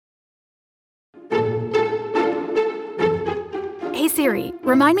Hey Siri,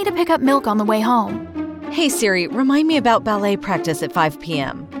 remind me to pick up milk on the way home. Hey Siri, remind me about ballet practice at 5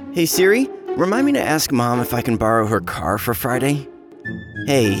 p.m. Hey Siri, remind me to ask Mom if I can borrow her car for Friday.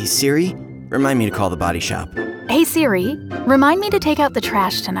 Hey Siri, remind me to call the body shop. Hey Siri, remind me to take out the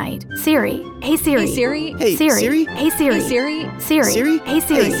trash tonight. Siri, hey Siri. Hey Siri. Hey Siri. Hey Siri. Hey Siri. Siri. Siri. Hey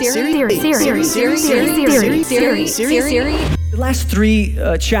Siri. Hey, Siri. Siri. Siri. Siri. Siri. Siri. Siri. The last three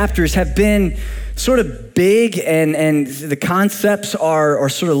chapters have been sort of big, and the concepts are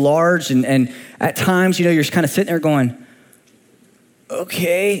sort of large, and at times, you're kind of sitting there going,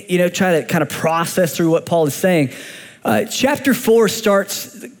 okay, try to kind of process through what Paul is saying. Chapter 4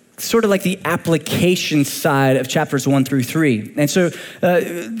 starts sort of like the application side of chapters 1 through 3. And so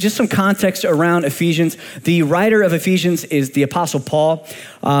just some context around Ephesians. The writer of Ephesians is the Apostle Paul.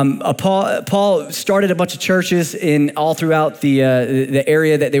 Paul started a bunch of churches all throughout the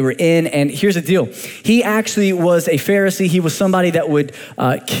area that they were in. And here's the deal. He actually was a Pharisee. He was somebody that would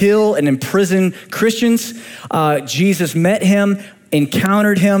kill and imprison Christians. Jesus met him,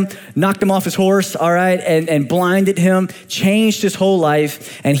 encountered him, knocked him off his horse, all right, and blinded him, changed his whole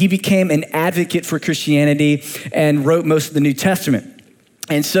life, and he became an advocate for Christianity and wrote most of the New Testament.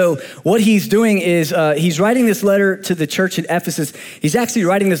 And so what he's doing is he's writing this letter to the church in Ephesus. He's actually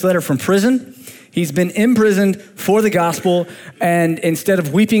writing this letter from prison. He's been imprisoned for the gospel, and instead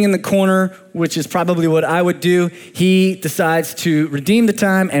of weeping in the corner, which is probably what I would do, he decides to redeem the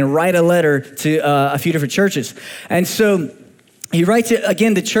time and write a letter to a few different churches. And so he writes it,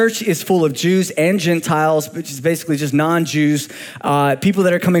 again, the church is full of Jews and Gentiles, which is basically just non-Jews, people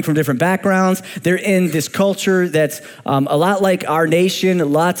that are coming from different backgrounds. They're in this culture that's a lot like our nation,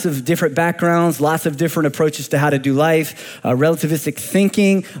 lots of different backgrounds, lots of different approaches to how to do life, relativistic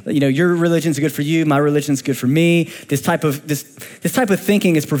thinking. Your religion's good for you, my religion's good for me. This type of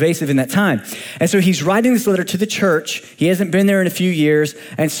thinking is pervasive in that time. And so he's writing this letter to the church. He hasn't been there in a few years,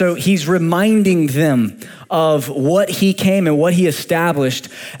 and so he's reminding them of what he came and what he established.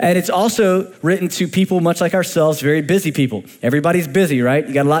 And it's also written to people much like ourselves, very busy people. Everybody's busy, right?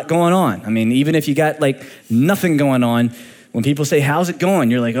 You got a lot going on. I mean, even if you got nothing going on, when people say, how's it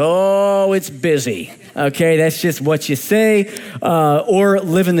going? You're like, oh, it's busy. Okay, that's just what you say. Or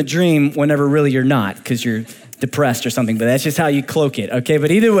living the dream whenever really you're not, because you're depressed or something, but that's just how you cloak it, okay?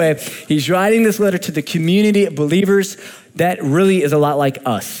 But either way, he's writing this letter to the community of believers that really is a lot like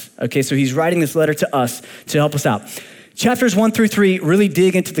us, okay? So he's writing this letter to us to help us out. Chapters 1 through 3 really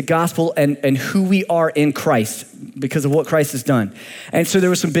dig into the gospel and who we are in Christ because of what Christ has done. And so there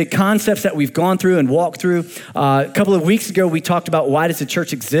were some big concepts that we've gone through and walked through. A couple of weeks ago, we talked about why does the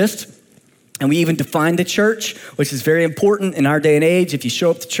church exist? And we even defined the church, which is very important in our day and age. If you show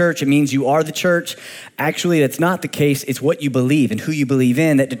up to church, it means you are the church. Actually, that's not the case. It's what you believe and who you believe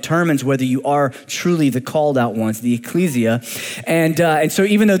in that determines whether you are truly the called out ones, the ecclesia. And so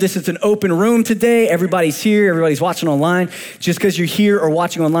even though this is an open room today, everybody's here, everybody's watching online, just because you're here or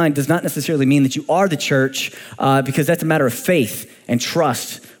watching online does not necessarily mean that you are the church, because that's a matter of faith and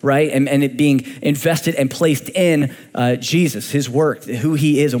trust, right? And it being invested and placed in Jesus, his work, who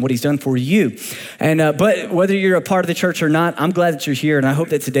he is and what he's done for you. And but whether you're a part of the church or not, I'm glad that you're here. And I hope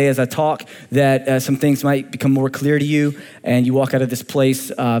that today as I talk that some things might become more clear to you and you walk out of this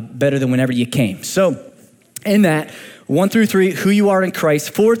place better than whenever you came. So in that, 1 through 3, who you are in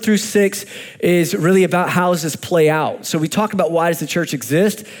Christ. 4 through 6 is really about how does this play out. So we talk about why does the church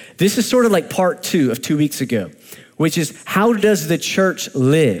exist. This is sort of like part 2 of 2 weeks ago, which is how does the church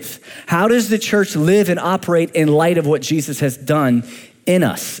live? How does the church live and operate in light of what Jesus has done in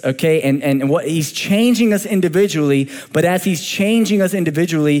us, okay? And what he's changing us individually, but as he's changing us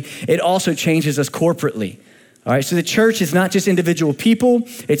individually, it also changes us corporately. All right, so the church is not just individual people,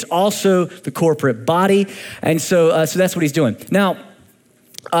 it's also the corporate body. And so that's what he's doing. Now,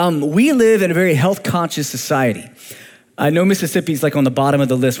 we live in a very health-conscious society. I know Mississippi's on the bottom of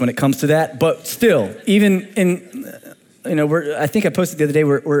the list when it comes to that, but still, even in, I think I posted the other day,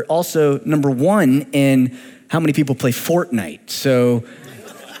 we're also number 1 in how many people play Fortnite. So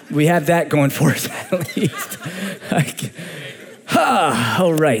we have that going for us at least.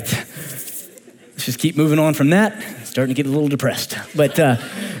 All right. Let's just keep moving on from that. Starting to get a little depressed, but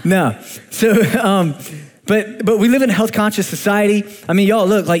no. So, but we live in a health-conscious society. I mean, y'all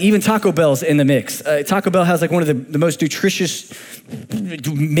look, even Taco Bell's in the mix. Taco Bell has one of the most nutritious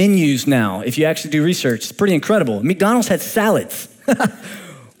menus now, if you actually do research. It's pretty incredible. McDonald's had salads.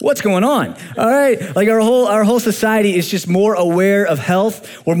 What's going on? All right, our whole society is just more aware of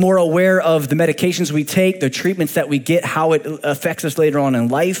health. We're more aware of the medications we take, the treatments that we get, how it affects us later on in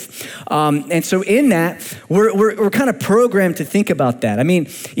life. And so in that, we're kind of programmed to think about that. I mean,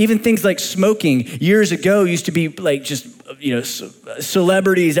 even things like smoking years ago used to be just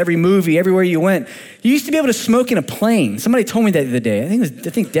celebrities, every movie, everywhere you went. You used to be able to smoke in a plane. Somebody told me that the other day. I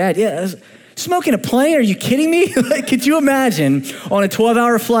think Dad, smoke in a plane? Are you kidding me? Like, could you imagine on a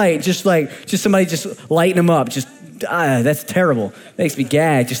 12-hour flight, just somebody just lighting them up? That's terrible. Makes me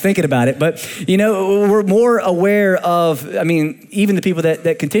gag just thinking about it. But, we're more aware of, even the people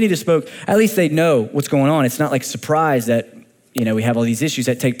that continue to smoke, at least they know what's going on. It's not like a surprise that, we have all these issues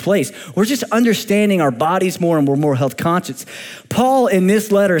that take place. We're just understanding our bodies more and we're more health conscious. Paul, in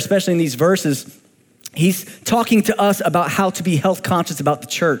this letter, especially in these verses, he's talking to us about how to be health conscious about the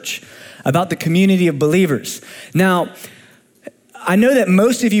church, about the community of believers. Now, I know that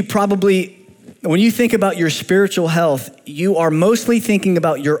most of you probably, when you think about your spiritual health, you are mostly thinking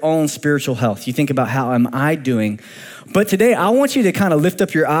about your own spiritual health. You think about, how am I doing? But today, I want you to kind of lift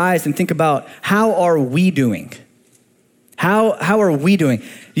up your eyes and think about, how are we doing? How are we doing?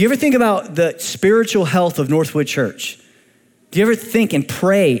 Do you ever think about the spiritual health of Northwood Church? Do you ever think and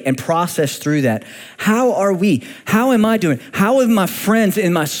pray and process through that? How are we? How am I doing? How are my friends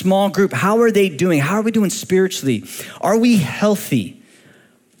in my small group? How are they doing? How are we doing spiritually? Are we healthy?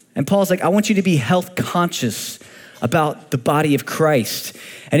 And Paul's like, I want you to be health conscious about the body of Christ.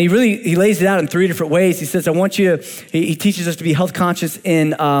 And he lays it out in 3 different ways. He says, he teaches us to be health conscious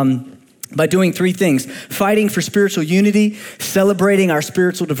by doing 3 things: fighting for spiritual unity, celebrating our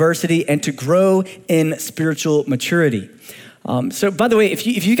spiritual diversity, and to grow in spiritual maturity. So by the way, if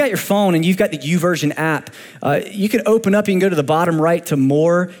you got your phone and you've got the YouVersion app, you can open up, you can go to the bottom right to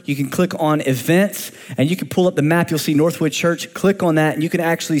more, you can click on events, and you can pull up the map, you'll see Northwood Church, click on that, and you can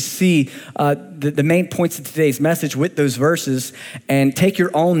actually see the main points of today's message with those verses, and take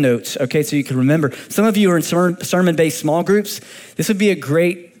your own notes, okay, so you can remember. Some of you are in sermon-based small groups. This would be a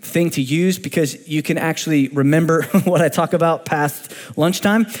great thing to use because you can actually remember what I talk about past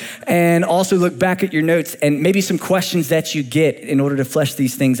lunchtime, and also look back at your notes and maybe some questions that you get in order to flesh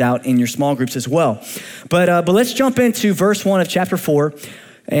these things out in your small groups as well. But let's jump into verse 1 of chapter 4,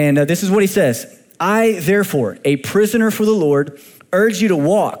 and this is what he says. I, therefore, a prisoner for the Lord, urge you to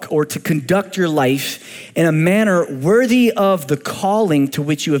walk or to conduct your life in a manner worthy of the calling to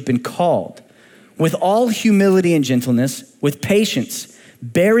which you have been called, with all humility and gentleness, with patience,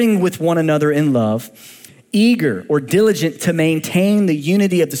 bearing with one another in love, eager or diligent to maintain the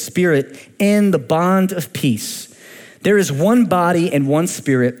unity of the Spirit in the bond of peace. There is one body and one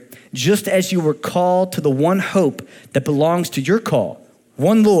Spirit, just as you were called to the one hope that belongs to your call.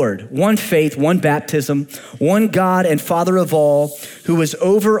 One Lord, one faith, one baptism, one God and Father of all, who is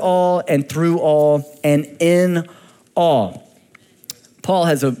over all and through all and in all. Paul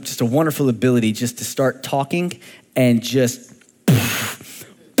has just a wonderful ability just to start talking and just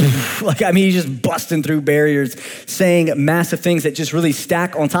he's just busting through barriers, saying massive things that just really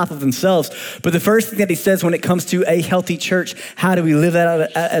stack on top of themselves. But the first thing that he says when it comes to a healthy church, how do we live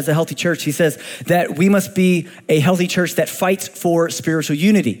out as a healthy church? He says that we must be a healthy church that fights for spiritual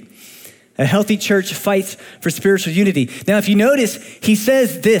unity. A healthy church fights for spiritual unity. Now, if you notice, he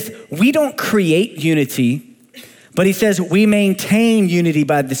says this: we don't create unity, but he says we maintain unity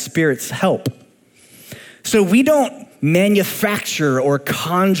by the Spirit's help. So we don't manufacture or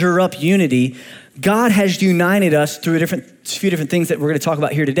conjure up unity. God has united us through a few different things that we're going to talk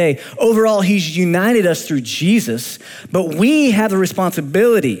about here today. Overall, he's united us through Jesus, but we have the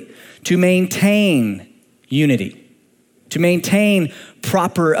responsibility to maintain unity, to maintain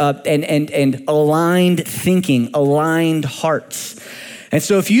proper and aligned thinking, aligned hearts. And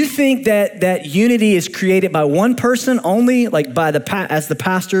so if you think that unity is created by one person only, like as the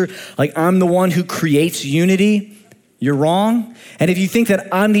pastor, like I'm the one who creates unity, you're wrong. And if you think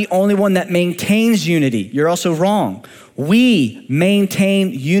that I'm the only one that maintains unity, you're also wrong. We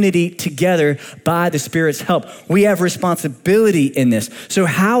maintain unity together by the Spirit's help. We have responsibility in this. So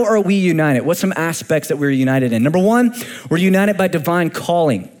how are we united? What's some aspects that we're united in? Number 1, we're united by divine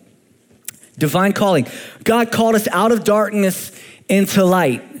calling. Divine calling. God called us out of darkness into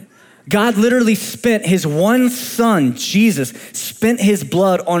light. God literally spent his one son, Jesus, spent his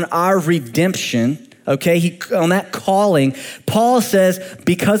blood on our redemption. Okay, on that calling, Paul says,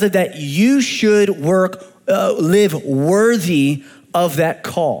 because of that, you should live worthy of that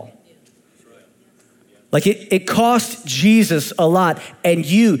call. Like it cost Jesus a lot, and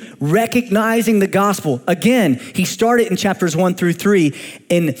you recognizing the gospel. Again, he started in chapters 1 through 3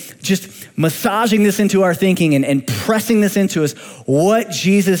 in just massaging this into our thinking and pressing this into us, what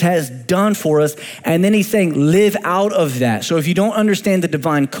Jesus has done for us. And then he's saying, live out of that. So if you don't understand the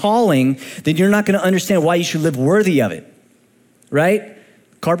divine calling, then you're not going to understand why you should live worthy of it, right?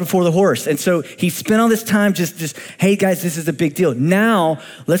 Cart before the horse. And so he spent all this time just, hey guys, this is a big deal. Now,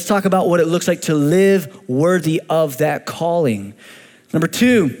 let's talk about what it looks like to live worthy of that calling. Number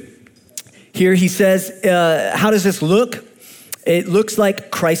 2, here he says, how does this look? It looks like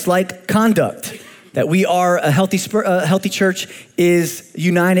Christ-like conduct. That we are a healthy church is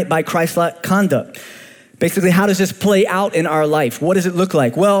united by Christ-like conduct. Basically, how does this play out in our life? What does it look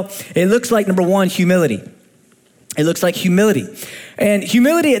like? Well, it looks like, number 1, humility. It looks like humility. And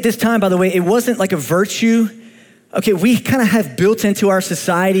humility at this time, by the way, it wasn't like a virtue. Okay, we kind of have built into our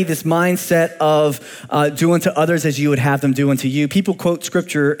society this mindset of do unto others as you would have them do unto you. People quote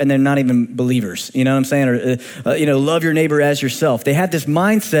scripture and they're not even believers, you know what I'm saying? Or, love your neighbor as yourself. They have this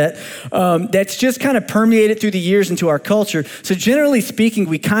mindset that's just kind of permeated through the years into our culture. So generally speaking,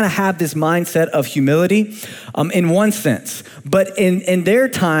 we kind of have this mindset of humility in one sense. But in their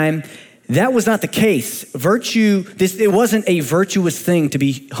time, that was not the case. It wasn't a virtuous thing to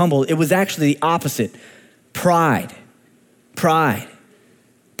be humble. It was actually the opposite. Pride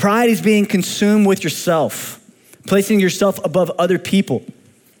is being consumed with yourself, placing yourself above other people.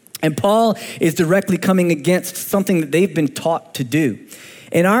 And Paul is directly coming against something that they've been taught to do.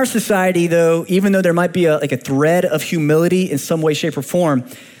 In our society, though, even though there might be a thread of humility in some way, shape, or form,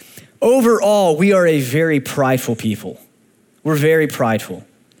 overall, we are a very prideful people. We're very prideful.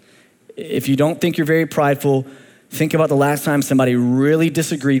 If you don't think you're very prideful, think about the last time somebody really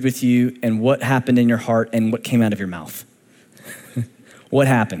disagreed with you and what happened in your heart and what came out of your mouth. What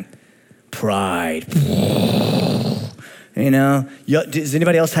happened? Pride. Does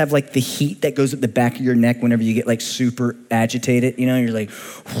anybody else have like the heat that goes up the back of your neck whenever you get like super agitated? You're like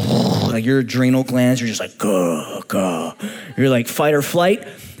your adrenal glands, you're just like, go. You're like fight or flight.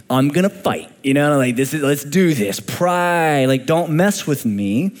 I'm gonna fight. Let's do this. Pride, like don't mess with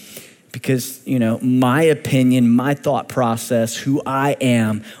me. Because, my opinion, my thought process, who I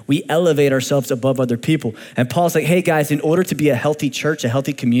am, we elevate ourselves above other people. And Paul's like, hey guys, in order to be a healthy church, a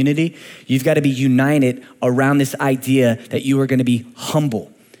healthy community, you've got to be united around this idea that you are going to be humble.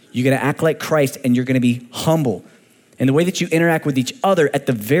 You're going to act like Christ and you're going to be humble. And the way that you interact with each other at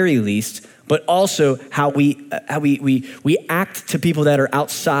the very least, but also how we act to people that are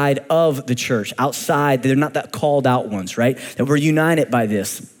outside of the church, they're not that called out ones, right? That we're united by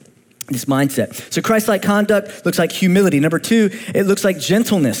this mindset. So Christ-like conduct looks like humility. Number 2, it looks like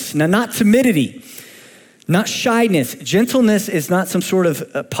gentleness. Now, not timidity, not shyness. Gentleness is not some sort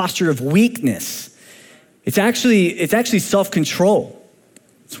of posture of weakness. It's actually self-control.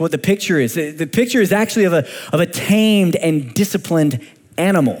 That's what the picture is. The picture is actually of a tamed and disciplined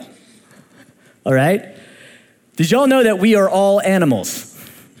animal. All right? Did y'all know that we are all animals?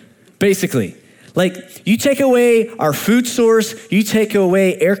 Basically. Like, you take away our food source, you take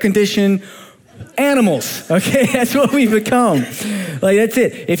away air condition, animals, okay? That's what we become. Like, that's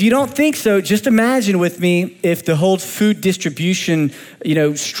it. If you don't think so, just imagine with me if the whole food distribution,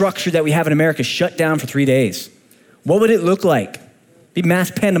 structure that we have in America shut down for 3 days. What would it look like? It'd be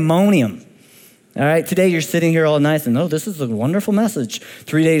mass pandemonium. All right, today you're sitting here all nice and, this is a wonderful message.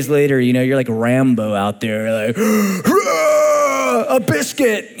 3 days later, you're like Rambo out there, like, a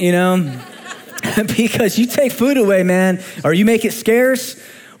biscuit, Because you take food away, man, or you make it scarce,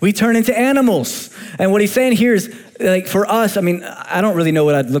 we turn into animals. And what he's saying here is, like, for us, I don't really know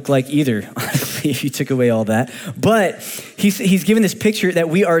what I'd look like either, honestly, if you took away all that. But he's given this picture that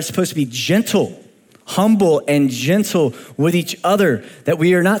we are supposed to be gentle, humble, and gentle with each other, that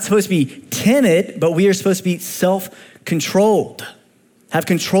we are not supposed to be timid, but we are supposed to be self-controlled. Have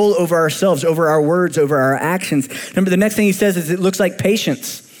control over ourselves, over our words, over our actions. Remember, the next thing he says is it looks like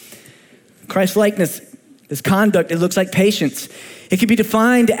patience. Christ-likeness, this conduct, it looks like patience. It can be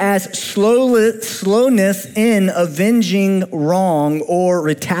defined as slowness in avenging wrong or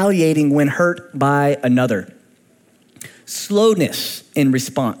retaliating when hurt by another. Slowness in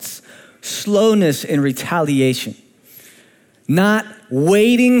response. Slowness in retaliation. Not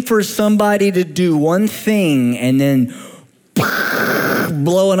waiting for somebody to do one thing and then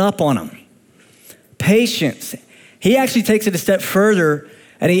blowing up on them. Patience. He actually takes it a step further.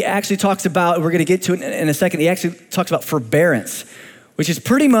 And he actually talks about, we're going to get to it in a second, he actually talks about forbearance, which is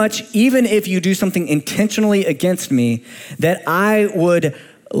pretty much, even if you do something intentionally against me, that I would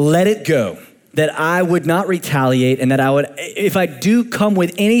let it go, that I would not retaliate, and that I would, if I do come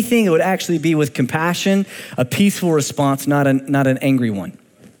with anything, it would actually be with compassion, a peaceful response, not an angry one.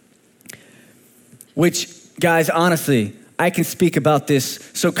 Which, guys, honestly, I can speak about this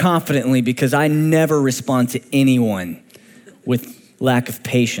so confidently because I never respond to anyone with lack of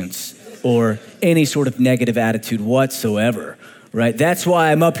patience or any sort of negative attitude whatsoever, right? That's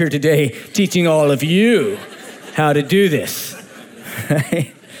why I'm up here today teaching all of you how to do this,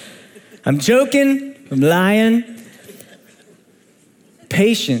 Right? I'm joking, I'm lying.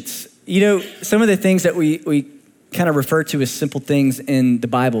 Patience. You know, some of the things that we kind of refer to as simple things in the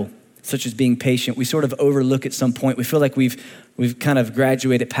Bible, such as being patient, we sort of overlook at some point. We feel like we've kind of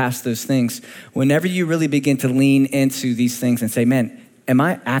graduated past those things. Whenever you really begin to lean into these things and say, man, am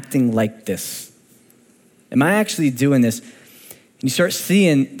I acting like this? Am I actually doing this? And you start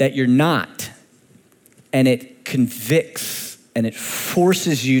seeing that you're not, and it convicts and it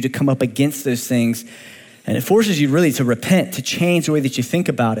forces you to come up against those things, and it forces you really to repent, to change the way that you think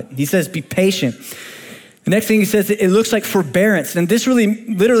about it. He says, be patient. The next thing he says, it looks like forbearance. And this really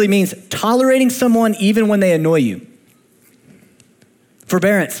literally means tolerating someone even when they annoy you.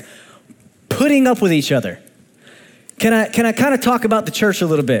 Forbearance, putting up with each other. Can I kind of talk about the church a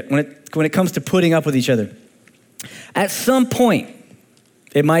little bit when it comes to putting up with each other? At some point,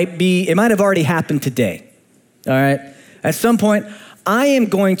 it might have already happened today, all right? At some point, I am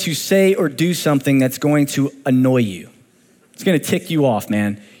going to say or do something that's going to annoy you. It's going to tick you off,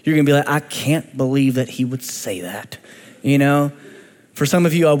 man. You're going to be like, I can't believe that he would say that, you know? For some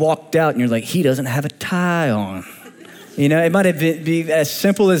of you, I walked out and you're like, he doesn't have a tie on. You know, it might have be as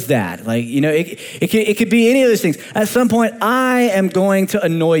simple as that. Like, you know, it could be any of those things. At some point, I am going to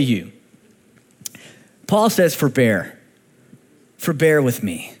annoy you. Paul says, forbear. Forbear with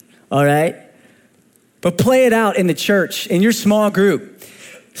me, all right? But play it out in the church, in your small group.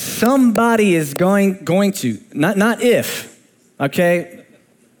 Somebody is going to, not if, okay?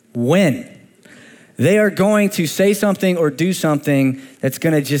 When. They are going to say something or do something that's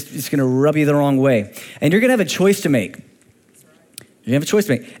it's gonna rub you the wrong way. And you're gonna have a choice to make. You're gonna have a choice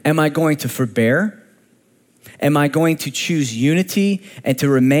to make. Am I going to forbear? Am I going to choose unity and to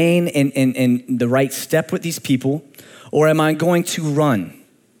remain in the right step with these people? Or am I going to run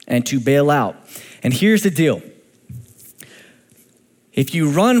and to bail out? And here's the deal. If you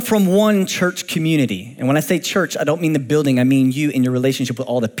run from one church community, and when I say church, I don't mean the building, I mean you in your relationship with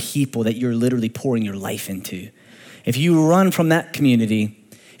all the people that you're literally pouring your life into. If you run from that community,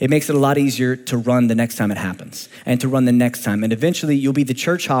 it makes it a lot easier to run the next time it happens and to run the next time. And eventually you'll be the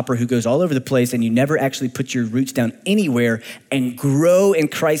church hopper who goes all over the place and you never actually put your roots down anywhere and grow in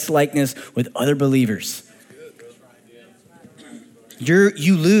Christ's likeness with other believers.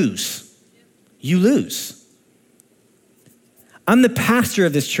 You lose. You lose. I'm the pastor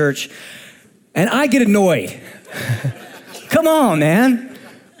of this church, and I get annoyed. Come on, man.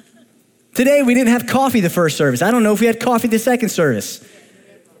 Today, we didn't have coffee the first service. I don't know if we had coffee the second service.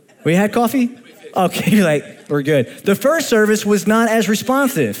 We had coffee? Okay, you're like, we're good. The first service was not as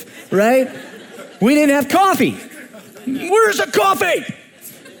responsive, right? We didn't have coffee. Where's the coffee?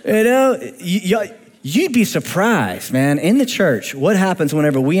 You know, you'd be surprised, man, in the church, what happens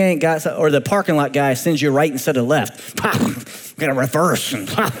whenever we ain't got, or the parking lot guy sends you right instead of left. Gonna reverse. And,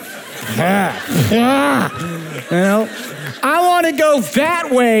 you know, I want to go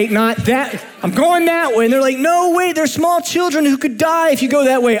that way, not that. I'm going that way. And they're like, no, wait, there's small children who could die if you go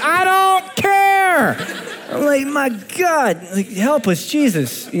that way. I don't care. I'm like, my God, like, help us,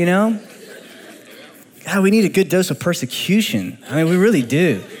 Jesus, you know? God, we need a good dose of persecution. I mean, we really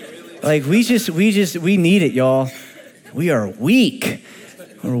do. Like, we need it, y'all. We are weak.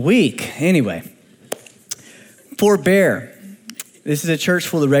 We're weak. Anyway, forbear. This is a church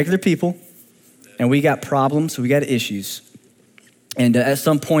full of regular people, and we got problems, we got issues. And at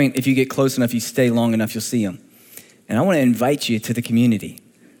some point, if you get close enough, you stay long enough, you'll see them. And I want to invite you to the community.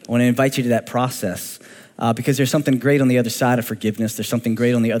 I want to invite you to that process because there's something great on the other side of forgiveness. There's something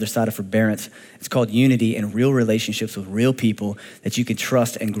great on the other side of forbearance. It's called unity and real relationships with real people that you can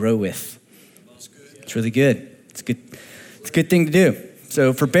trust and grow with. It's really good. It's good. It's a good thing to do.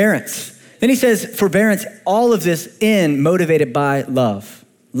 So forbearance. Then he says forbearance, all of this motivated by love.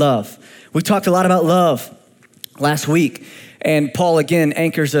 Love. We talked a lot about love last week. And Paul, again,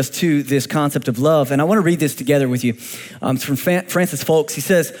 anchors us to this concept of love. And I want to read this together with you. It's from Francis Folks. He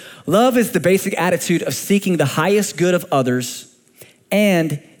says, love is the basic attitude of seeking the highest good of others,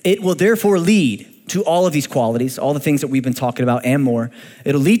 and it will therefore lead to all of these qualities, all the things that we've been talking about and more.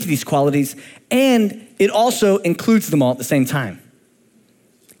 It'll lead to these qualities, and it also includes them all at the same time.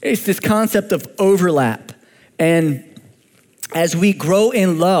 It's this concept of overlap. And as we grow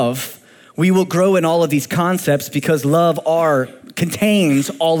in love, we will grow in all of these concepts because love contains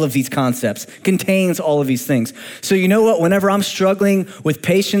all of these concepts, contains all of these things. So you know what? Whenever I'm struggling with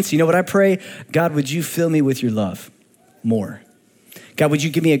patience, you know what I pray? God, would you fill me with your love more? God, would you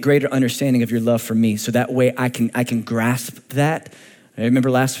give me a greater understanding of your love for me so that way I can grasp that? I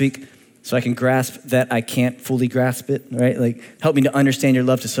remember last week, so I can grasp that I can't fully grasp it, right? Like, help me to understand your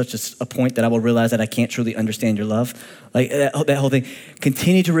love to such a point that I will realize that I can't truly understand your love. Like, that whole thing.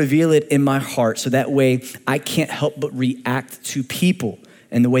 Continue to reveal it in my heart so that way I can't help but react to people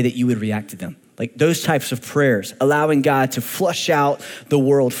in the way that you would react to them. Like those types of prayers, allowing God to flush out the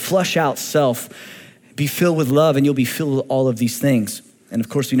world, flush out self, be filled with love, and you'll be filled with all of these things. And of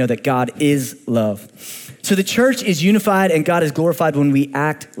course, we know that God is love. So the church is unified and God is glorified when we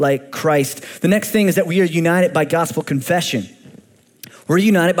act like Christ. The next thing is that we are united by gospel confession. We're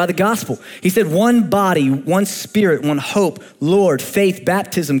united by the gospel. He said, one body, one spirit, one hope, Lord, faith,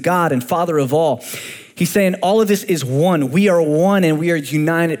 baptism, God, and Father of all. He's saying all of this is one. We are one and we are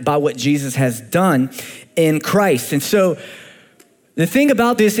united by what Jesus has done in Christ. And so the thing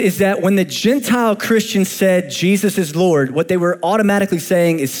about this is that when the Gentile Christians said Jesus is Lord, what they were automatically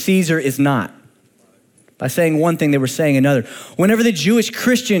saying is Caesar is not. By saying one thing, they were saying another. Whenever the Jewish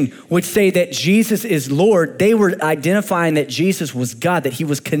Christian would say that Jesus is Lord, they were identifying that Jesus was God, that he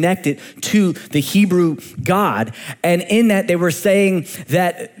was connected to the Hebrew God. And in that, they were saying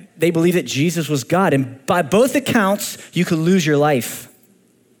that they believed that Jesus was God. And by both accounts, you could lose your life.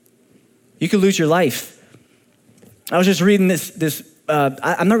 You could lose your life. I was just reading this.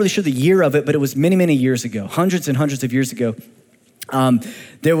 I'm not really sure the year of it, but it was many, many years ago, hundreds and hundreds of years ago.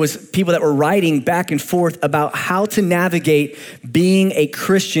 There was people that were writing back and forth about how to navigate being a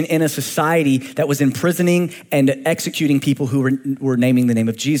Christian in a society that was imprisoning and executing people who were naming the name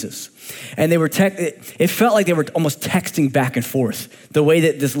of Jesus. And they were it felt like they were almost texting back and forth, the way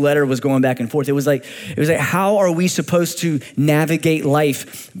that this letter was going back and forth. It was like, how are we supposed to navigate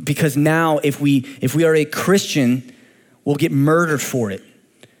life? Because now if we are a Christian, we'll get murdered for it.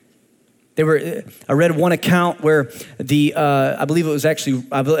 I read one account where I believe it was actually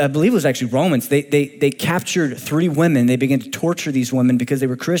Romans. They captured 3 women. They began to torture these women because they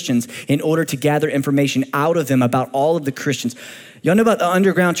were Christians in order to gather information out of them about all of the Christians. Y'all know about the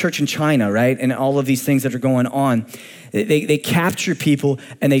underground church in China, right? And all of these things that are going on. They capture people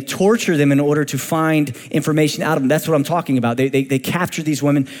and they torture them in order to find information out of them. That's what I'm talking about. They capture these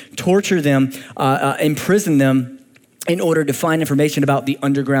women, torture them, imprison them, in order to find information about the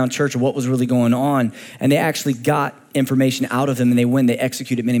underground church or what was really going on. And they actually got information out of them, and they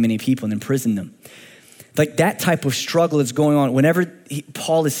executed many, many people and imprisoned them. Like that type of struggle is going on. Whenever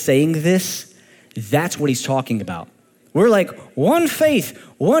Paul is saying this, that's what he's talking about. We're like one faith,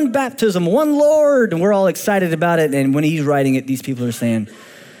 one baptism, one Lord, and we're all excited about it. And when he's writing it, these people are saying,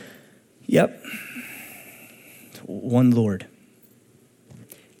 yep, one Lord.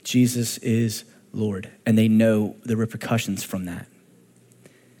 Jesus is Lord, and they know the repercussions from that.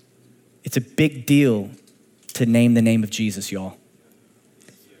 It's a big deal to name the name of Jesus, y'all.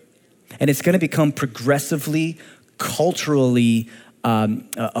 And it's going to become progressively, culturally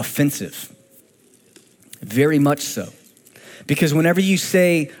offensive. Very much so. Because whenever you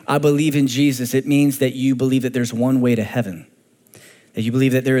say, I believe in Jesus, it means that you believe that there's one way to heaven. That you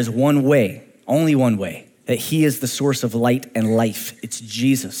believe that there is one way, only one way. That he is the source of light and life. It's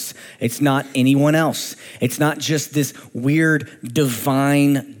Jesus. It's not anyone else. It's not just this weird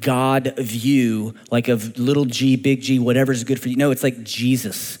divine God view, like of little g, big G, whatever's good for you. No, it's like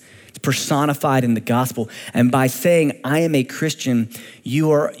Jesus. It's personified in the gospel. And by saying, I am a Christian,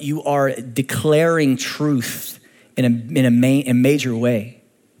 you are declaring truth in a major way,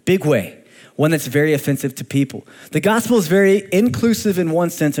 big way. One that's very offensive to people. The gospel is very inclusive in one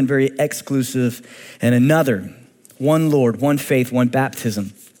sense and very exclusive in another. One Lord, one faith, one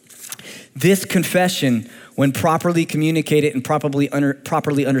baptism. This confession, when properly communicated and properly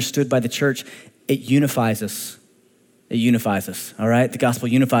understood by the church, it unifies us. It unifies us, all right? The gospel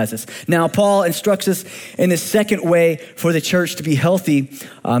unifies us. Now, Paul instructs us in the second way for the church to be healthy.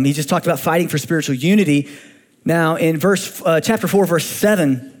 He just talked about fighting for spiritual unity. Now, in chapter 4, verse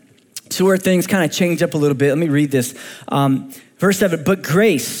 7, so where things kind of change up a little bit. Let me read this. Verse 7, but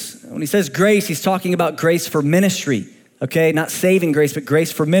grace, when he says grace, he's talking about grace for ministry, okay? Not saving grace, but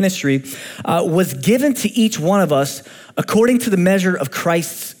grace for ministry, was given to each one of us according to the measure of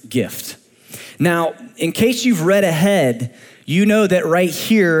Christ's gift. Now, in case you've read ahead, you know that right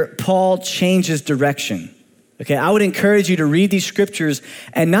here, Paul changes direction. Okay, I would encourage you to read these scriptures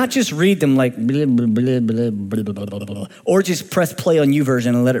and not just read them like blah, blah, blah, blah, blah, blah, blah, blah, or just press play on YouVersion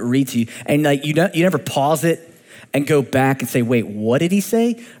and let it read to you. And like you never pause it and go back and say, wait, what did he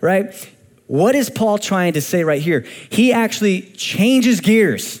say, right? What is Paul trying to say right here? He actually changes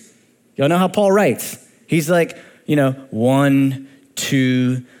gears. Y'all know how Paul writes. He's like, 1,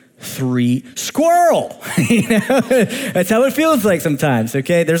 2, 3, squirrel. That's how it feels like sometimes,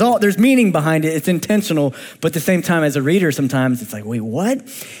 okay? There's meaning behind it. It's intentional, but at the same time, as a reader, sometimes it's like, wait, what?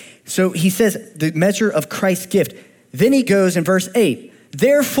 So he says the measure of Christ's gift. Then he goes in verse 8.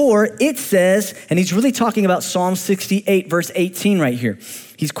 Therefore, it says, and he's really talking about Psalm 68, verse 18 right here.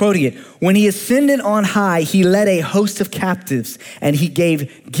 He's quoting it. When he ascended on high, he led a host of captives and he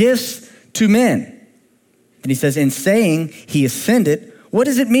gave gifts to men. And he says, in saying he ascended, what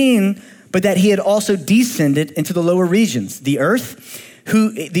does it mean but that he had also descended into the lower regions, the earth?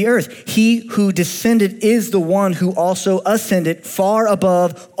 He who descended is the one who also ascended far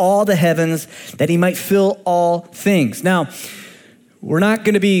above all the heavens that he might fill all things. Now, I'm not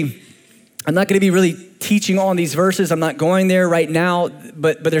going to be really teaching on these verses. I'm not going there right now,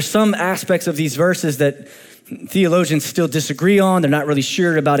 but there's some aspects of these verses that theologians still disagree on. They're not really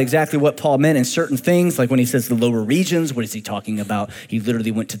sure about exactly what Paul meant in certain things, like when he says the lower regions, what is he talking about? He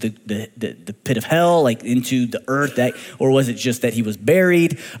literally went to the pit of hell, like into the earth, or was it just that he was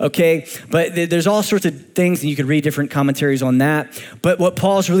buried? Okay, but there's all sorts of things, and you could read different commentaries on that. But what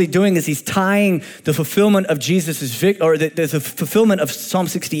Paul's really doing is he's tying the fulfillment of the fulfillment of Psalm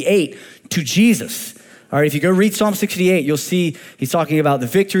 68 to Jesus. All right, if you go read Psalm 68, you'll see he's talking about the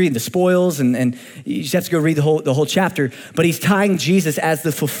victory and the spoils, and you just have to go read the whole chapter. But he's tying Jesus as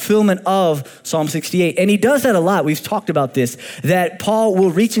the fulfillment of Psalm 68. And he does that a lot. We've talked about this, that Paul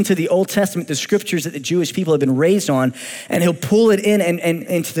will reach into the Old Testament, the scriptures that the Jewish people have been raised on, and he'll pull it in and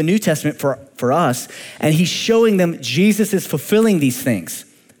into the New Testament for us. And he's showing them Jesus is fulfilling these things.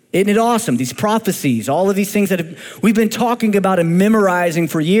 Isn't it awesome? These prophecies, all of these things that we've been talking about and memorizing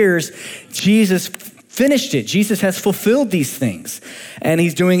for years, Jesus finished it. Jesus has fulfilled these things, and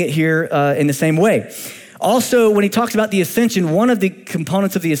he's doing it here in the same way. Also, when he talks about the ascension, one of the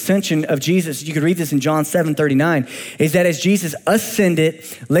components of the ascension of Jesus, you could read this in John 7:39, is that as Jesus ascended,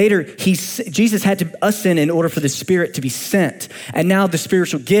 later Jesus had to ascend in order for the Spirit to be sent. And now the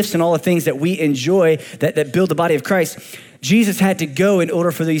spiritual gifts and all the things that we enjoy that build the body of Christ, Jesus had to go in order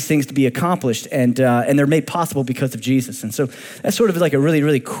for these things to be accomplished, and they're made possible because of Jesus. And so that's sort of like a really,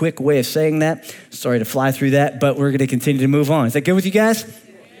 really quick way of saying that. Sorry to fly through that, but we're gonna continue to move on. Is that good with you guys?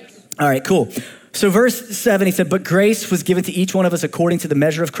 All right, cool. So verse 7, he said, but grace was given to each one of us according to the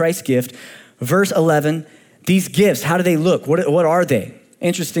measure of Christ's gift. Verse 11, these gifts, how do they look? What are they?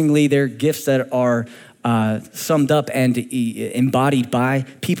 Interestingly, they're gifts that are summed up and embodied by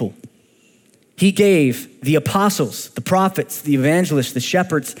people. He gave the apostles, the prophets, the evangelists, the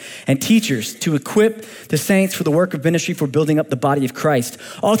shepherds, and teachers to equip the saints for the work of ministry for building up the body of Christ.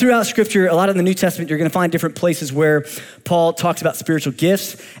 All throughout Scripture, a lot of the New Testament, you're going to find different places where Paul talks about spiritual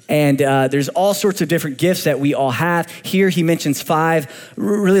gifts, and there's all sorts of different gifts that we all have. Here he mentions 5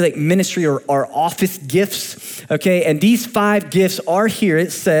 really like ministry or office gifts, okay? And these 5 gifts are here,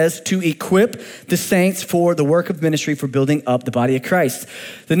 it says, to equip the saints for the work of ministry for building up the body of Christ.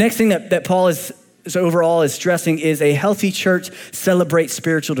 The next thing that Paul is overall is stressing is a healthy church celebrates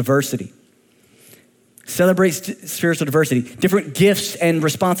spiritual diversity. Celebrates spiritual diversity, different gifts and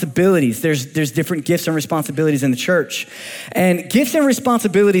responsibilities. There's different gifts and responsibilities in the church. And gifts and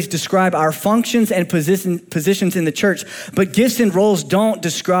responsibilities describe our functions and positions in the church, but gifts and roles don't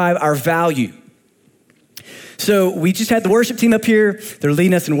describe our value. So we just had the worship team up here. They're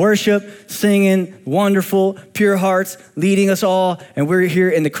leading us in worship, singing, wonderful, pure hearts, leading us all. And we're here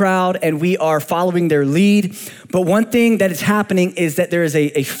in the crowd and we are following their lead. But one thing that is happening is that there is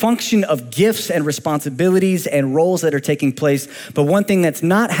a function of gifts and responsibilities and roles that are taking place. But one thing that's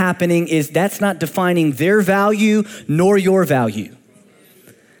not happening is that's not defining their value nor your value.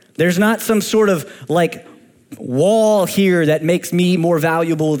 There's not some sort of like wall here that makes me more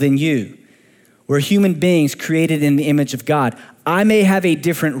valuable than you. We're human beings created in the image of God. I may have a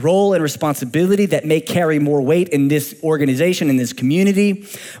different role and responsibility that may carry more weight in this organization, in this community,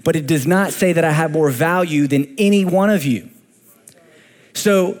 but it does not say that I have more value than any one of you.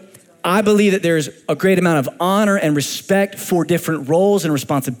 So I believe that there's a great amount of honor and respect for different roles and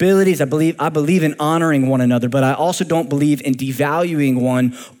responsibilities. I believe in honoring one another, but I also don't believe in devaluing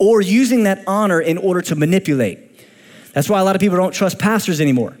one or using that honor in order to manipulate. That's why a lot of people don't trust pastors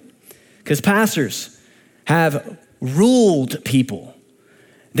anymore. Because pastors have ruled people.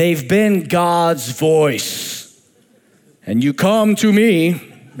 They've been God's voice. And you come to me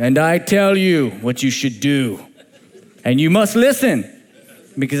and I tell you what you should do. And you must listen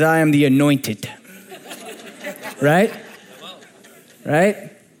because I am the anointed. Right? Right?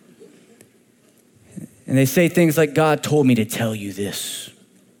 And they say things like, God told me to tell you this.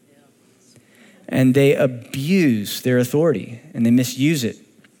 And they abuse their authority and they misuse it.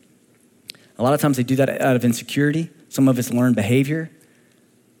 A lot of times they do that out of insecurity. Some of it's learned behavior.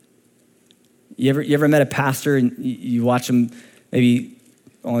 You ever met a pastor and you watch them maybe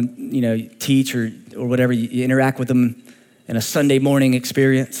on, teach or whatever, you interact with them in a Sunday morning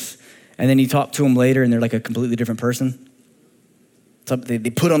experience, and then you talk to them later and they're like a completely different person? So they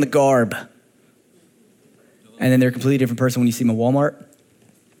put on the garb, and then they're a completely different person when you see them at Walmart.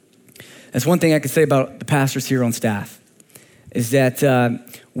 That's one thing I could say about the pastors here on staff, is that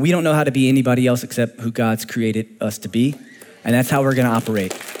we don't know how to be anybody else except who God's created us to be, and that's how we're gonna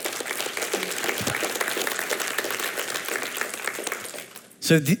operate.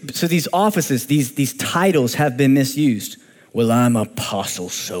 So these offices, these titles have been misused. Well, I'm apostle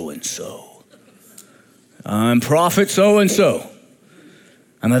so-and-so. I'm prophet so-and-so.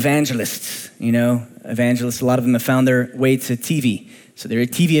 I'm evangelists, evangelists. A lot of them have found their way to TV. So they're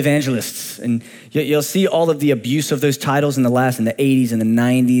TV evangelists. And you'll see all of the abuse of those titles in the 80s and the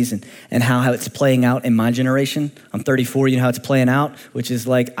 90s and how it's playing out in my generation. I'm 34, you know how it's playing out, which is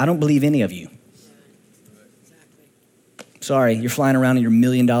like, I don't believe any of you. Sorry, you're flying around in your $1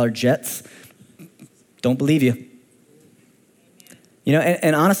 million jets. Don't believe you.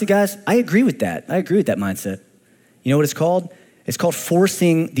 And honestly, guys, I agree with that. I agree with that mindset. You know what it's called? It's called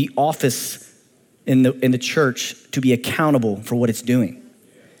forcing the office in the church to be accountable for what it's doing.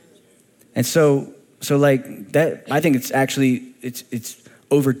 And so like that, I think it's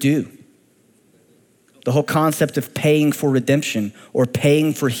overdue. The whole concept of paying for redemption or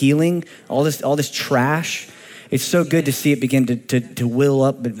paying for healing, all this trash. It's so good to see it begin to will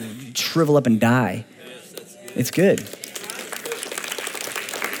up, shrivel up and die. It's good.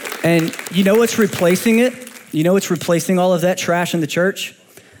 And you know what's replacing it? You know what's replacing all of that trash in the church?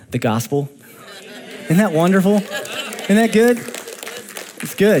 The gospel. Isn't that wonderful? Isn't that good?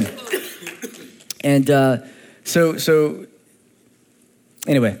 It's good. And so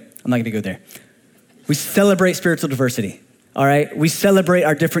anyway, I'm not gonna go there. We celebrate spiritual diversity, all right? We celebrate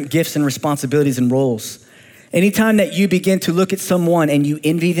our different gifts and responsibilities and roles. Anytime that you begin to look at someone and you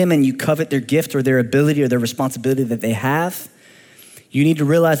envy them and you covet their gift or their ability or their responsibility that they have, you need to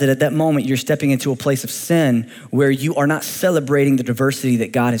realize that at that moment you're stepping into a place of sin where you are not celebrating the diversity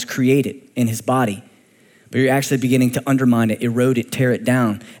that God has created in his body, but you're actually beginning to undermine it, erode it, tear it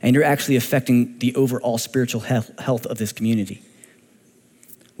down, and you're actually affecting the overall spiritual health of this community.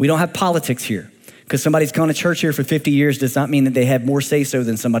 We don't have politics here. Because somebody's gone to church here for 50 years does not mean that they have more say-so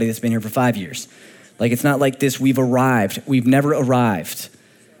than somebody that's been here for 5 years. Like, it's not like this, we've arrived. We've never arrived,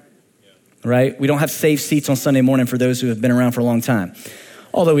 right? We don't have safe seats on Sunday morning for those who have been around for a long time.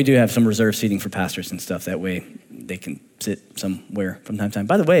 Although we do have some reserved seating for pastors and stuff. That way they can sit somewhere from time to time.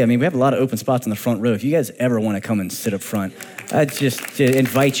 By the way, we have a lot of open spots in the front row. If you guys ever want to come and sit up front, I'd just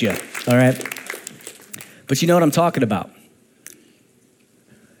invite you, all right? But you know what I'm talking about.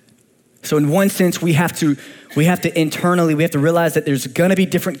 So in one sense, we have to internally, we have to realize that there's gonna be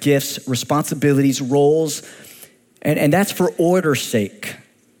different gifts, responsibilities, roles, and that's for order's sake.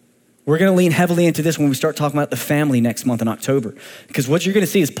 We're gonna lean heavily into this when we start talking about the family next month in October. Because what you're gonna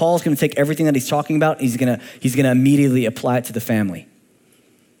see is Paul's gonna take everything that he's talking about, he's gonna immediately apply it to the family.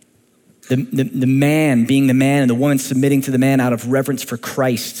 The man being the man and the woman submitting to the man out of reverence for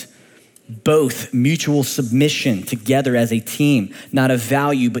Christ. Both mutual submission together as a team, not of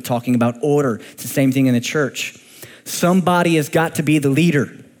value, but talking about order. It's the same thing in the church. Somebody has got to be the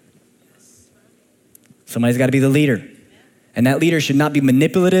leader. Somebody's got to be the leader. And that leader should not be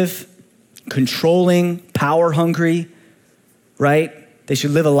manipulative, controlling, power hungry, right? They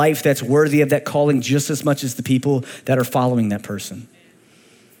should live a life that's worthy of that calling just as much as the people that are following that person.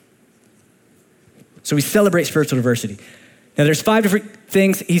 So we celebrate spiritual diversity. Now there's 5 different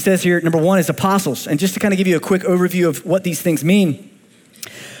things he says here. Number 1 is apostles. And just to kind of give you a quick overview of what these things mean.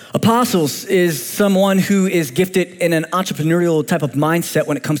 Apostles is someone who is gifted in an entrepreneurial type of mindset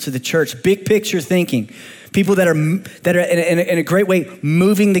when it comes to the church. Big picture thinking. People that are in a great way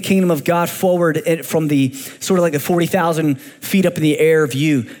moving the kingdom of God forward from the sort of like the 40,000 feet up in the air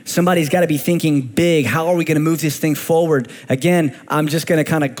view. Somebody's got to be thinking big. How are we going to move this thing forward? Again, I'm just going to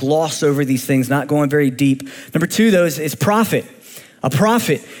kind of gloss over these things, not going very deep. Number 2, though, is prophet. A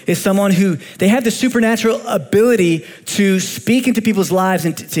prophet is someone who, they have the supernatural ability to speak into people's lives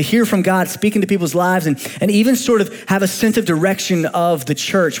and to hear from God, speak into people's lives, and even sort of have a sense of direction of the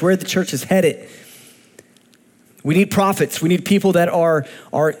church, where the church is headed. We need prophets. We need people that are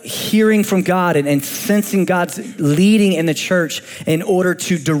hearing from God and sensing God's leading in the church in order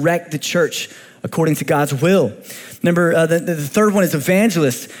to direct the church according to God's will. Number, the third one is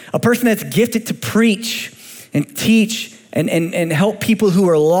evangelist, a person that's gifted to preach and teach and help people who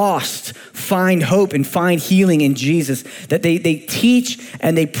are lost find hope and find healing in Jesus. That they teach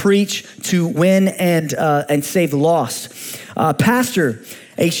and they preach to win and save the lost. Pastor,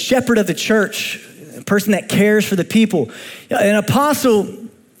 a shepherd of the church, a person that cares for the people. An apostle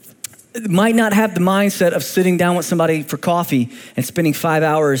might not have the mindset of sitting down with somebody for coffee and spending 5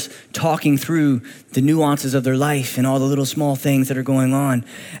 hours talking through the nuances of their life and all the little small things that are going on.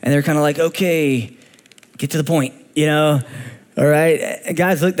 And they're kind of like, okay, get to the point, all right? And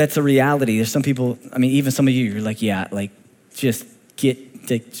guys, look, that's a reality. There's some people, even some of you, you're like, yeah, like just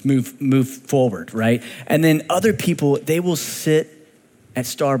move forward, right? And then other people, they will sit at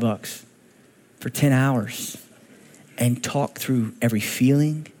Starbucks for 10 hours and talk through every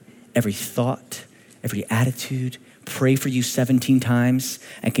feeling, every thought, every attitude, pray for you 17 times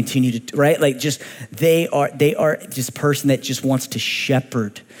and continue to, right? Like they are just a person that just wants to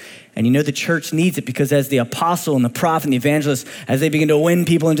shepherd. And the church needs it because as the apostle and the prophet and the evangelist, as they begin to win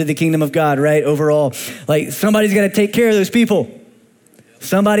people into the kingdom of God, right? Overall, like somebody's got to take care of those people.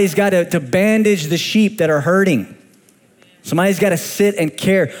 Somebody's got to bandage the sheep that are hurting. Somebody's got to sit and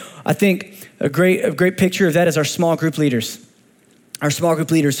care. I think a great picture of that is our small group leaders. Our small group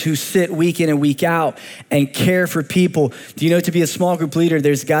leaders who sit week in and week out and care for people. Do you know to be a small group leader,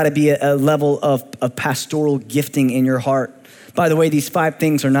 there's got to be a level of pastoral gifting in your heart. By the way, these 5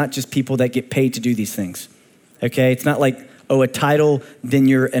 things are not just people that get paid to do these things, okay? It's not like, a title, then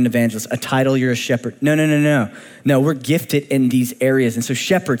you're an evangelist. A title, you're a shepherd. No. No, we're gifted in these areas. And so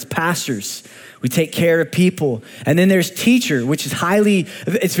shepherds, pastors, we take care of people. And then there's teacher, which is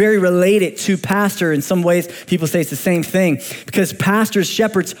it's very related to pastor. In some ways, people say it's the same thing because pastors,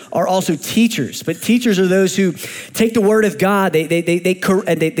 shepherds are also teachers. But teachers are those who take the word of God, they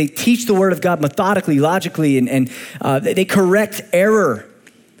teach the word of God methodically, logically, and they correct error.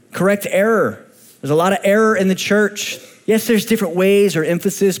 There's a lot of error in the church. Yes, there's different ways or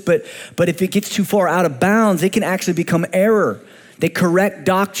emphasis, but if it gets too far out of bounds, it can actually become error. They correct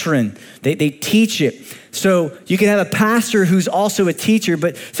doctrine. They teach it. So you can have a pastor who's also a teacher,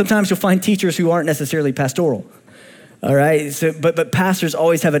 but sometimes you'll find teachers who aren't necessarily pastoral. All right. So, but pastors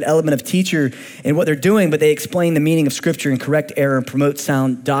always have an element of teacher in what they're doing, but they explain the meaning of scripture and correct error and promote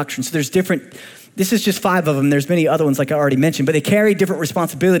sound doctrine. So there's different. This is just 5 of them. There's many other ones like I already mentioned, but they carry different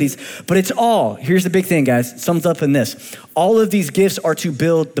responsibilities. But it's all, here's the big thing, guys, it sums up in this. All of these gifts are to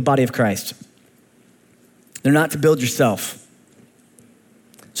build the body of Christ. They're not to build yourself.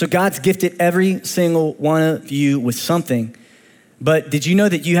 So God's gifted every single one of you with something, but did you know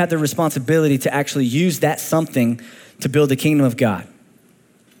that you have the responsibility to actually use that something to build the kingdom of God?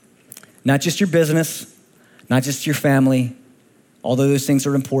 Not just your business, not just your family, although those things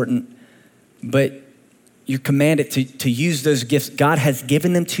are important, but you're commanded to use those gifts. God has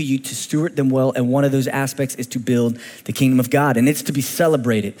given them to you to steward them well, and one of those aspects is to build the kingdom of God, and it's to be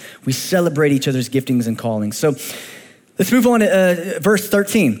celebrated. We celebrate each other's giftings and callings. So let's move on to verse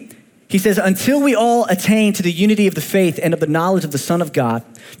 13. He says, until we all attain to the unity of the faith and of the knowledge of the Son of God,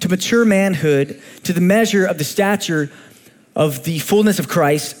 to mature manhood, to the measure of the stature of the fullness of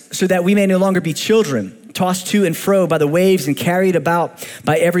Christ, so that we may no longer be children, tossed to and fro by the waves and carried about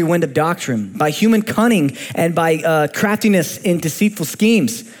by every wind of doctrine, by human cunning and by craftiness in deceitful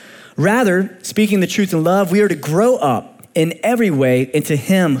schemes. Rather, speaking the truth in love, we are to grow up in every way into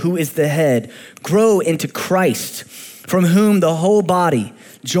him who is the head, grow into Christ, from whom the whole body,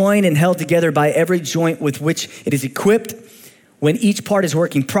 joined and held together by every joint with which it is equipped, when each part is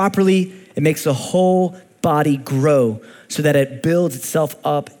working properly, it makes the whole body grow so that it builds itself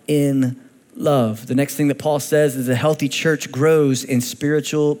up in love. The next thing that Paul says is a healthy church grows in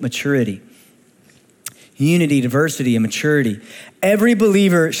spiritual maturity. Unity, diversity, and maturity. Every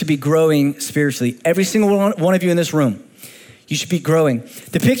believer should be growing spiritually. Every single one of you in this room, you should be growing.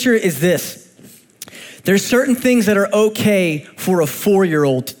 The picture is this. There's certain things that are okay for a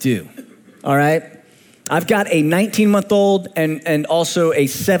 4-year-old to do, all right? I've got a 19-month-old and also a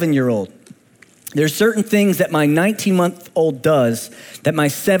 7-year-old. There's certain things that my 19-month-old does that my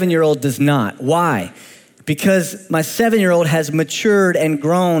 7-year-old does not. Why? Because my 7-year-old has matured and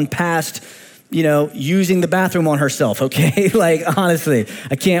grown past, using the bathroom on herself, okay? Like, honestly,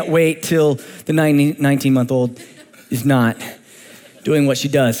 I can't wait till the 19-month-old is not doing what she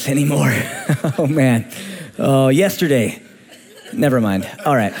does anymore. Oh, man. Oh, yesterday. Never mind.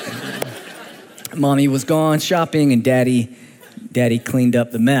 All right. Mommy was gone shopping and Daddy cleaned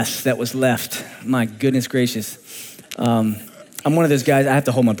up the mess that was left. My goodness gracious. I'm one of those guys, I have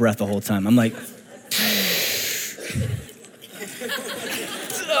to hold my breath the whole time. I'm like,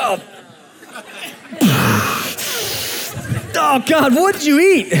 oh God, what did you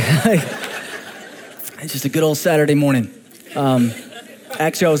eat? It's just a good old Saturday morning.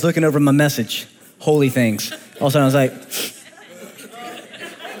 Actually, I was looking over my message, holy things. All of a sudden I was like,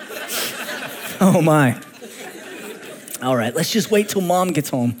 oh my. All right, let's just wait till mom gets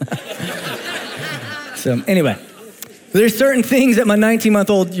home. So anyway, There's certain things that my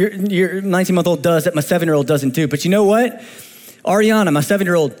 19-month-old, your 19-month-old does that my 7-year-old doesn't do. But you know what? Ariana, my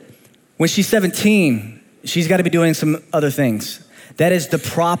 7-year-old, when she's 17, she's got to be doing some other things. That is the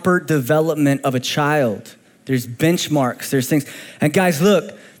proper development of a child. There's benchmarks, there's things. And guys,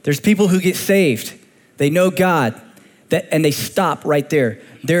 look, there's people who get saved. They know God, and they stop right there.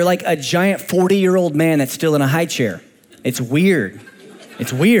 They're like a giant 40-year-old man that's still in a high chair. It's weird.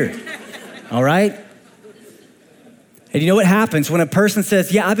 It's weird, all right? And you know what happens when a person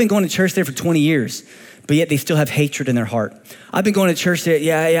says, yeah, I've been going to church there for 20 years, but yet they still have hatred in their heart. I've been going to church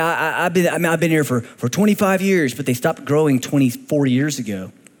there, I've been here for 25 years, but they stopped growing 40 years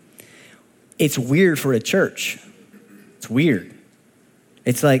ago. It's weird for a church. It's weird.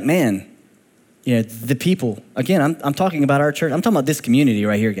 It's like, man, the people, again, I'm talking about our church. I'm talking about this community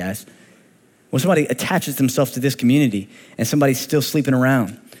right here, guys. When somebody attaches themselves to this community and somebody's still sleeping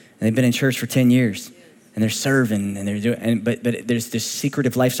around and they've been in church for 10 years, and they're serving, and they're doing, but there's this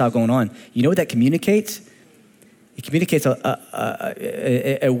secretive lifestyle going on. You know what that communicates? It communicates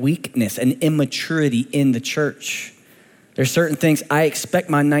a weakness, an immaturity in the church. There's certain things, I expect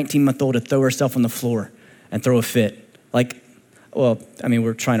my 19-month-old to throw herself on the floor and throw a fit.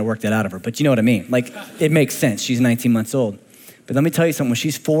 We're trying to work that out of her, but you know what I mean. Like, it makes sense. She's 19 months old. But let me tell you something, when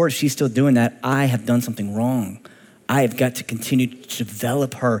she's 4, if she's still doing that, I have done something wrong. I have got to continue to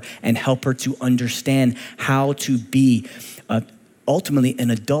develop her and help her to understand how to be ultimately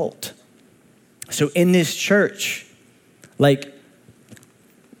an adult. So in this church, like,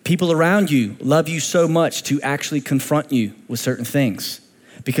 people around you love you so much to actually confront you with certain things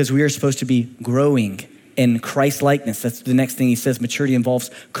because we are supposed to be growing in Christ-likeness. That's the next thing he says. Maturity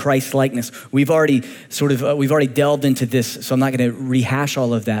involves Christ-likeness. We've already delved into this, so I'm not going to rehash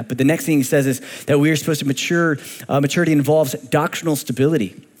all of that. But the next thing he says is that we are supposed to mature. Maturity involves doctrinal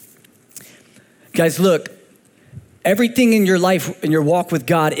stability. Guys, look, everything in your life, in your walk with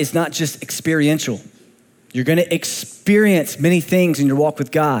God, is not just experiential. You're going to experience many things in your walk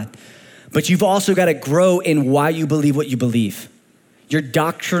with God, but you've also got to grow in why you believe what you believe. Your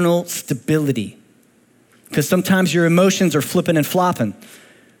doctrinal stability. Because sometimes your emotions are flipping and flopping.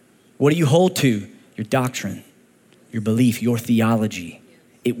 What do you hold to? Your doctrine, your belief, your theology.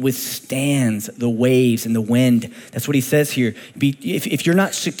 It withstands the waves and the wind. That's what he says here. If you're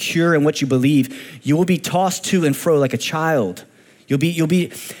not secure in what you believe, you will be tossed to and fro like a child. Have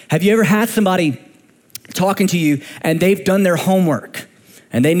you ever had somebody talking to you and they've done their homework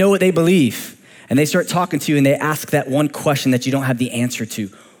and they know what they believe and they start talking to you and they ask that one question that you don't have the answer to?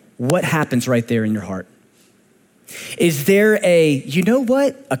 What happens right there in your heart? Is there a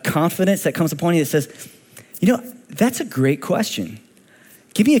confidence that comes upon you that says, that's a great question.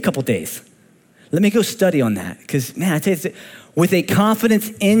 Give me a couple days. Let me go study on that. Because, man, I tell you, with a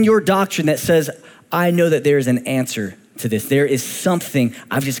confidence in your doctrine that says, I know that there is an answer to this. There is something,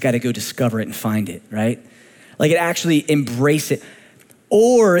 I've just got to go discover it and find it, right? Like, it actually embrace it.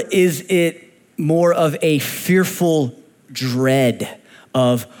 Or is it more of a fearful dread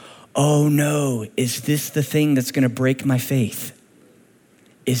of, oh no, is this the thing that's gonna break my faith?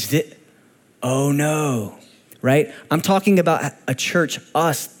 Oh no, right? I'm talking about a church,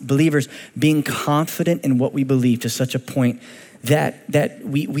 us believers, being confident in what we believe to such a point that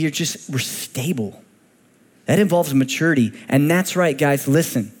we're stable. That involves maturity. And that's right, guys,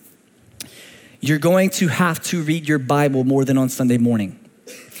 listen. You're going to have to read your Bible more than on Sunday morning.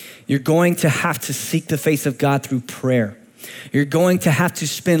 You're going to have to seek the face of God through prayer. You're going to have to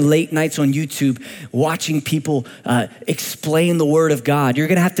spend late nights on YouTube watching people explain the word of God. You're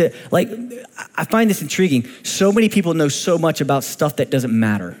going to have to, I find this intriguing. So many people know so much about stuff that doesn't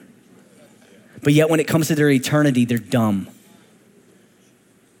matter. But yet when it comes to their eternity, they're dumb.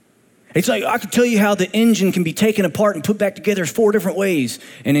 It's like, I can tell you how the engine can be taken apart and put back together 4 different ways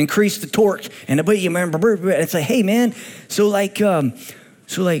and increase the torque. And it's like, hey man,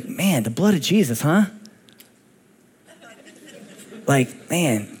 man, the blood of Jesus, huh? Like,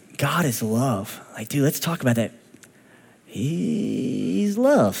 man, God is love. Like, dude, let's talk about that. He's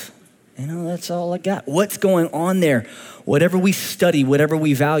love. That's all I got. What's going on there? Whatever we study, whatever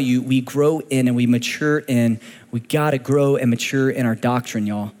we value, we grow in and we mature in. We got to grow and mature in our doctrine,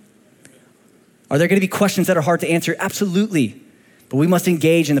 y'all. Are there going to be questions that are hard to answer? Absolutely. But we must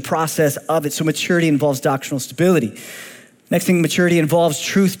engage in the process of it. So maturity involves doctrinal stability. Next thing, maturity involves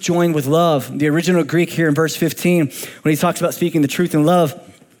truth joined with love. The original Greek here in verse 15, when he talks about speaking the truth in love,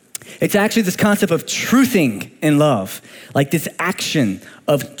 it's actually this concept of truthing in love, like this action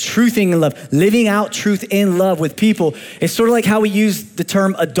of truthing in love, living out truth in love with people. It's sort of like how we use the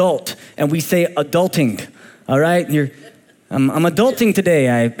term adult and we say adulting, all right? I'm adulting today.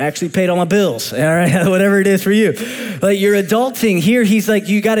 I actually paid all my bills, all right? Whatever it is for you. Like you're adulting. Here he's like,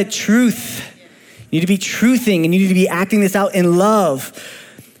 you got to truth. You need to be truthing and you need to be acting this out in love.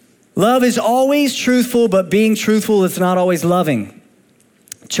 Love is always truthful, but being truthful is not always loving.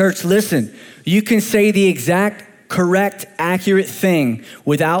 Church, listen, you can say the exact correct, accurate thing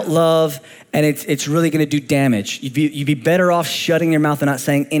without love, and it's really gonna do damage. You'd be better off shutting your mouth and not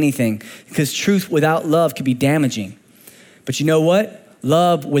saying anything, because truth without love can be damaging. But you know what?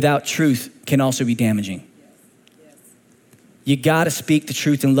 Love without truth can also be damaging. You gotta speak the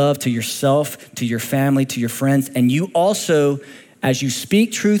truth in love to yourself, to your family, to your friends, and you also, as you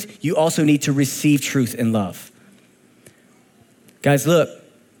speak truth, you also need to receive truth in love. Guys, look,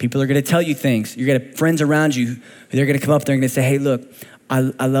 people are gonna tell you things. You're gonna have friends around you, they're gonna come up, they're gonna say, hey, look,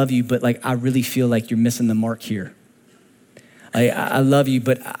 I love you, but like, I really feel like you're missing the mark here. I love you,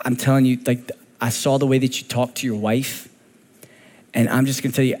 but I'm telling you, like, I saw the way that you talk to your wife, and I'm just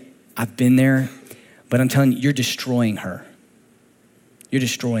gonna tell you, I've been there, but I'm telling you, you're destroying her. You're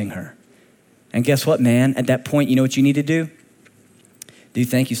destroying her. And guess what, man? At that point, you know what you need to do? Dude,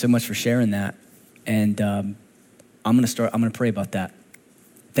 thank you so much for sharing that. And I'm gonna pray about that.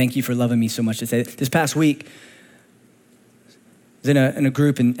 Thank you for loving me so much. This past week, I was in a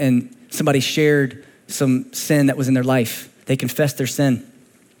group and somebody shared some sin that was in their life. They confessed their sin.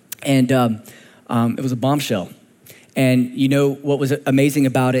 And it was a bombshell. And you know what was amazing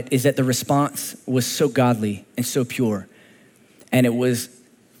about it is that the response was so godly and so pure. And it was,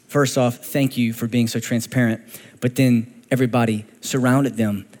 first off, thank you for being so transparent. But then everybody surrounded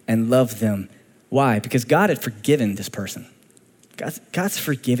them and loved them. Why? Because God had forgiven this person. God's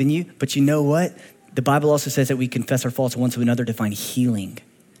forgiven you, but you know what? The Bible also says that we confess our faults one to another to find healing.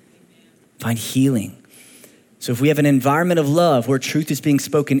 Find healing. So if we have an environment of love where truth is being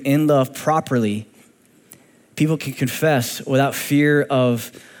spoken in love properly, people can confess without fear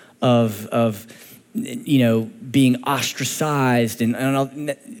of being ostracized,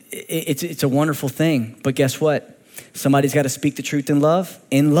 and it's a wonderful thing. But guess what? Somebody's got to speak the truth in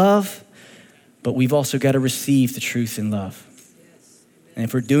love, but we've also got to receive the truth in love. And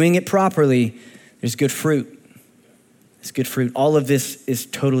if we're doing it properly, there's good fruit. It's good fruit. All of this is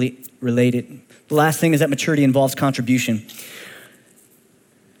totally related. The last thing is that maturity involves contribution.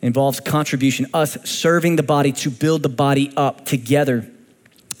 It involves contribution, us serving the body to build the body up together.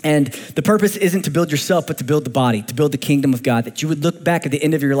 And the purpose isn't to build yourself, but to build the body, to build the kingdom of God, that you would look back at the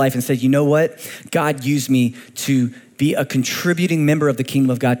end of your life and say, you know what? God used me to be a contributing member of the kingdom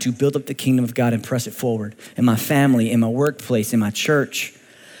of God, to build up the kingdom of God and press it forward in my family, in my workplace, in my church.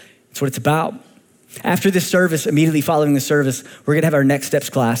 That's what it's about. After this service, immediately following the service, we're gonna have our next steps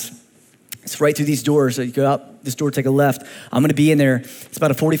class. It's right through these doors. So you go out this door, take a left. I'm gonna be in there. It's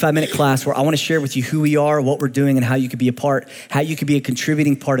about a 45-minute class where I wanna share with you who we are, what we're doing, and how you could be a part, how you could be a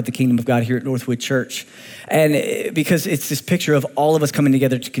contributing part of the kingdom of God here at Northwood Church. And because it's this picture of all of us coming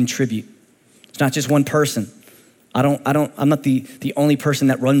together to contribute. It's not just one person. I'm not the only person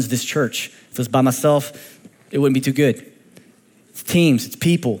that runs this church. If it was by myself, it wouldn't be too good. It's teams, it's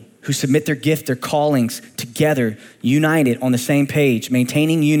people who submit their gift, their callings together, united on the same page,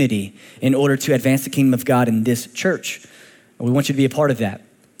 maintaining unity in order to advance the kingdom of God in this church. And we want you to be a part of that,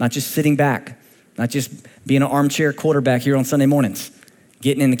 not just sitting back, not just being an armchair quarterback here on Sunday mornings,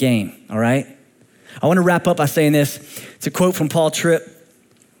 getting in the game, all right? I want to wrap up by saying this. It's a quote from Paul Tripp,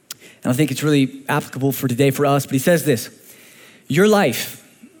 and I think it's really applicable for today for us, but he says this: your life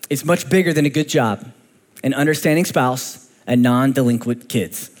is much bigger than a good job, an understanding spouse, and non-delinquent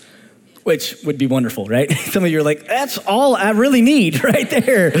kids. Which would be wonderful, right? Some of you are like, that's all I really need right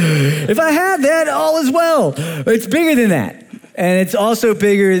there. If I had that, all is well. It's bigger than that. And it's also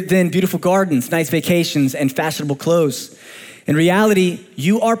bigger than beautiful gardens, nice vacations, and fashionable clothes. In reality,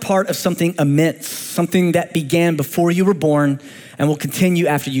 you are part of something immense, something that began before you were born and will continue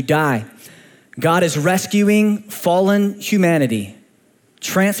after you die. God is rescuing fallen humanity,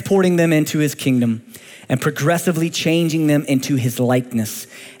 transporting them into his kingdom, and progressively changing them into his likeness.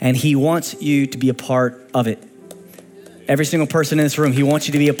 And he wants you to be a part of it. Every single person in this room, he wants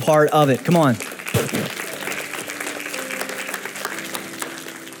you to be a part of it. Come on.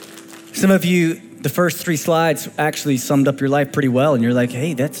 Some of you, the first 3 slides actually summed up your life pretty well. And you're like,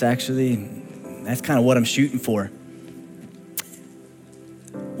 hey, that's kind of what I'm shooting for.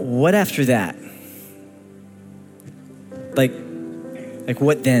 What after that? Like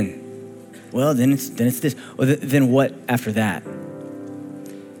what then? Well, then it's this. Well, then what after that?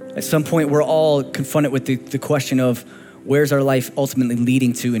 At some point, we're all confronted with the question of where's our life ultimately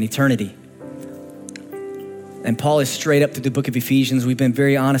leading to in eternity? And Paul is straight up through the book of Ephesians. We've been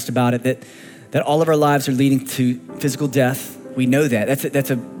very honest about it, that all of our lives are leading to physical death. We know that. That's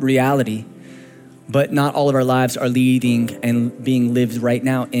a reality. But not all of our lives are leading and being lived right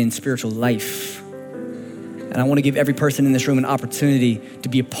now in spiritual life. And I want to give every person in this room an opportunity to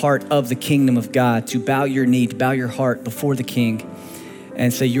be a part of the kingdom of God, to bow your knee, to bow your heart before the King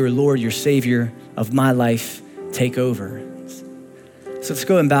and say, you're Lord, you're Savior of my life, take over. So let's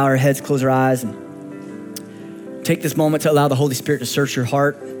go and bow our heads, close our eyes, and take this moment to allow the Holy Spirit to search your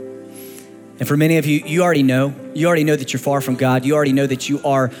heart. And for many of you, you already know that you're far from God. You already know that you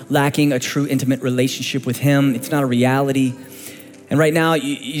are lacking a true intimate relationship with Him. It's not a reality. And right now,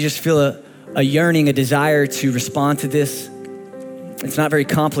 you just feel a yearning, a desire to respond to this. It's not very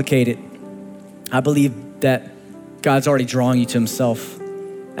complicated. I believe that God's already drawing you to Himself.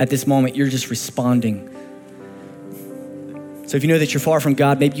 At this moment, you're just responding. So if you know that you're far from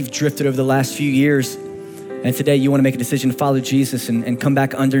God, maybe you've drifted over the last few years, and today you want to make a decision to follow Jesus and come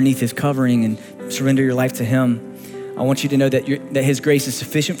back underneath His covering and surrender your life to Him. I want you to know that His grace is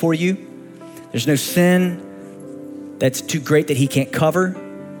sufficient for you. There's no sin that's too great that He can't cover.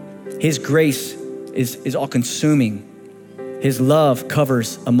 His grace is all consuming. His love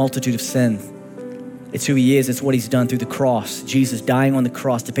covers a multitude of sin. It's who He is. It's what He's done through the cross. Jesus dying on the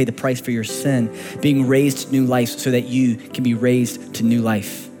cross to pay the price for your sin, being raised to new life so that you can be raised to new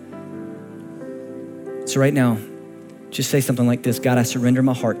life. So right now, just say something like this: God, I surrender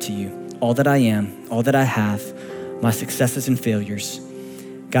my heart to you. All that I am, all that I have, my successes and failures.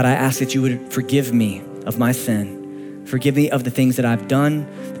 God, I ask that you would forgive me of my sin. Forgive me of the things that I've done,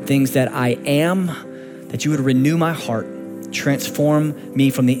 the things that I am, that you would renew my heart, transform me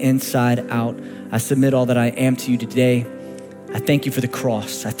from the inside out. I submit all that I am to you today. I thank you for the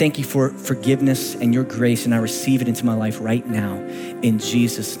cross. I thank you for forgiveness and your grace, and I receive it into my life right now in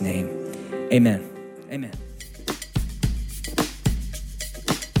Jesus' name. Amen. Amen.